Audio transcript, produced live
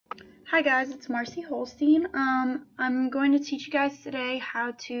Hi guys, it's Marcy Holstein. I'm going to teach you guys today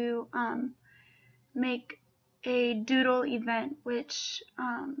how to make a doodle event, which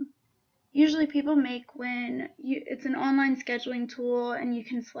usually people make when it's an online scheduling tool and you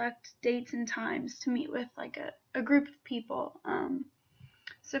can select dates and times to meet with like a group of people.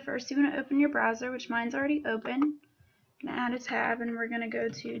 So first you want to open your browser, which mine's already open. I'm going to add a tab and we're going to go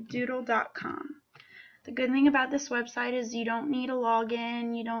to doodle.com. The good thing about this website is you don't need a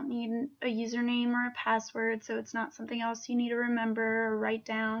login, you don't need a username or a password, so it's not something else you need to remember or write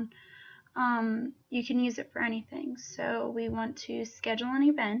down. You can use it for anything. So we want to schedule an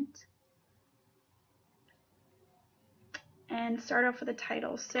event and start off with a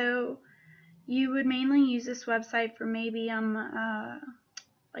title. So you would mainly use this website for maybe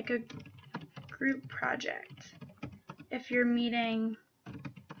like a group project if you're meeting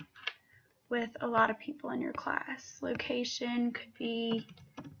with a lot of people in your class. Location could be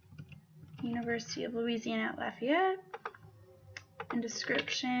University of Louisiana at Lafayette. And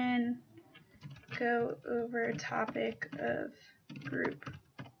description, go over a topic of group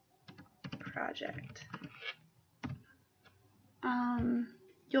project.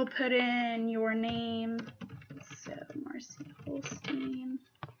 You'll put in your name, so Marcy Holstein,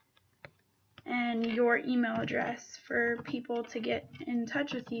 and your email address for people to get in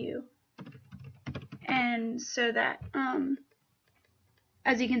touch with you. And so that,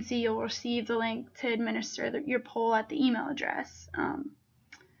 as you can see, you'll receive the link to administer your poll at the email address.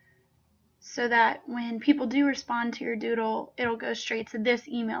 So that when people do respond to your doodle, it'll go straight to this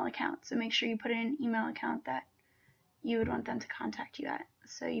email account. So make sure you put in an email account that you would want them to contact you at.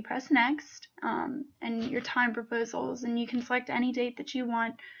 So you press next, and your time proposals, and you can select any date that you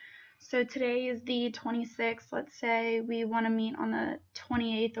want. So today is the 26th. Let's say we want to meet on the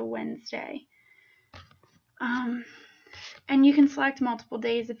 28th, of Wednesday. And you can select multiple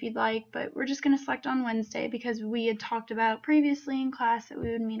days if you'd like, but we're just going to select on Wednesday because we had talked about previously in class that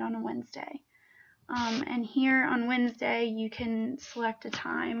we would meet on a Wednesday. And here on Wednesday, you can select a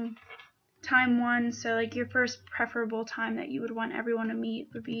time one, so like your first preferable time that you would want everyone to meet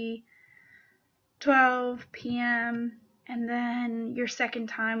would be 12 p.m. and then your second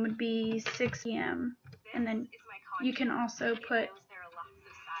time would be 6 p.m. and then you can also put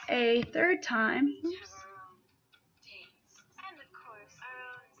a third time. Oops.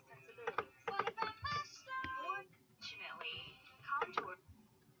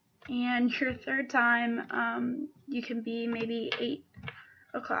 And your third time, you can be maybe 8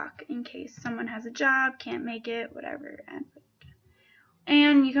 o'clock in case someone has a job, can't make it, whatever.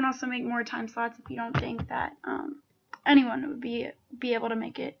 And you can also make more time slots if you don't think that anyone would be able to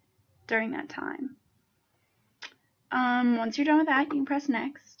make it during that time. Once you're done with that, you can press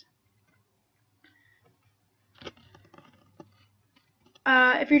next.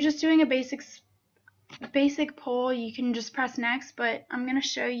 If you're just doing a basic poll, you can just press next, but I'm going to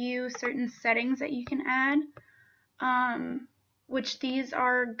show you certain settings that you can add, which these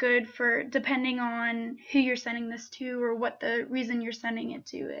are good for depending on who you're sending this to or what the reason you're sending it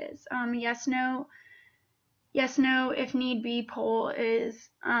to is. Yes, no, if need be poll is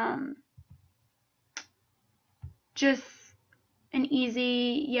just an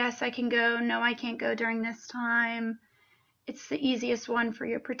easy yes, I can go, no, I can't go during this time. It's the easiest one for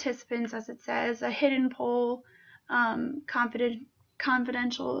your participants, as it says. A hidden poll,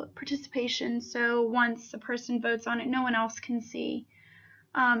 confidential participation, so once the person votes on it, no one else can see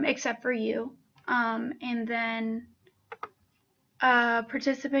except for you. And then a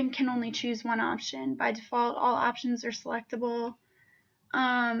participant can only choose one option. By default, all options are selectable,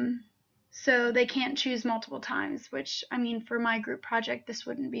 so they can't choose multiple times, which, I mean, for my group project, this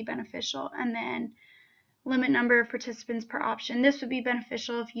wouldn't be beneficial. And then limit number of participants per option. This would be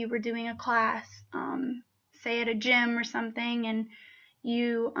beneficial if you were doing a class, say at a gym or something, and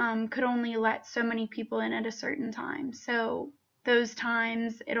you could only let so many people in at a certain time. So those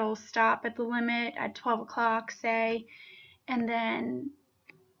times, it'll stop at the limit at 12 o'clock, say, and then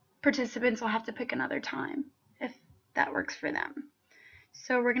participants will have to pick another time if that works for them.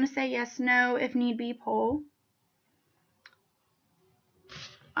 So we're going to say yes, no, if need be, poll.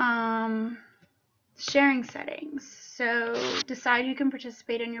 Sharing settings. So decide who can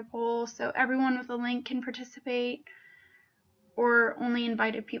participate in your poll. So everyone with a link can participate, or only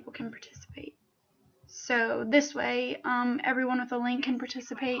invited people can participate. So this way, everyone with a link can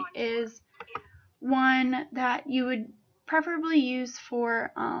participate is one that you would preferably use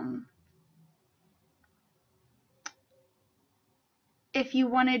for if you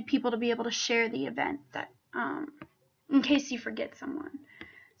wanted people to be able to share the event, that in case you forget someone.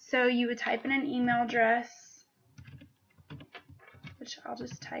 So you would type in an email address, which I'll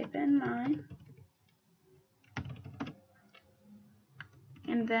just type in mine.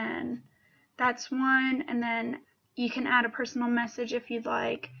 And then that's one, and then you can add a personal message if you'd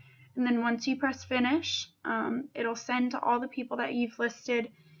like. And then once you press finish, it'll send to all the people that you've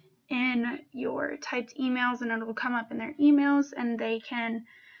listed in your typed emails, and it'll come up in their emails, and they can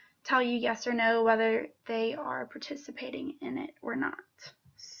tell you yes or no whether they are participating in it or not.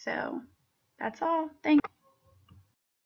 So that's all. Thanks.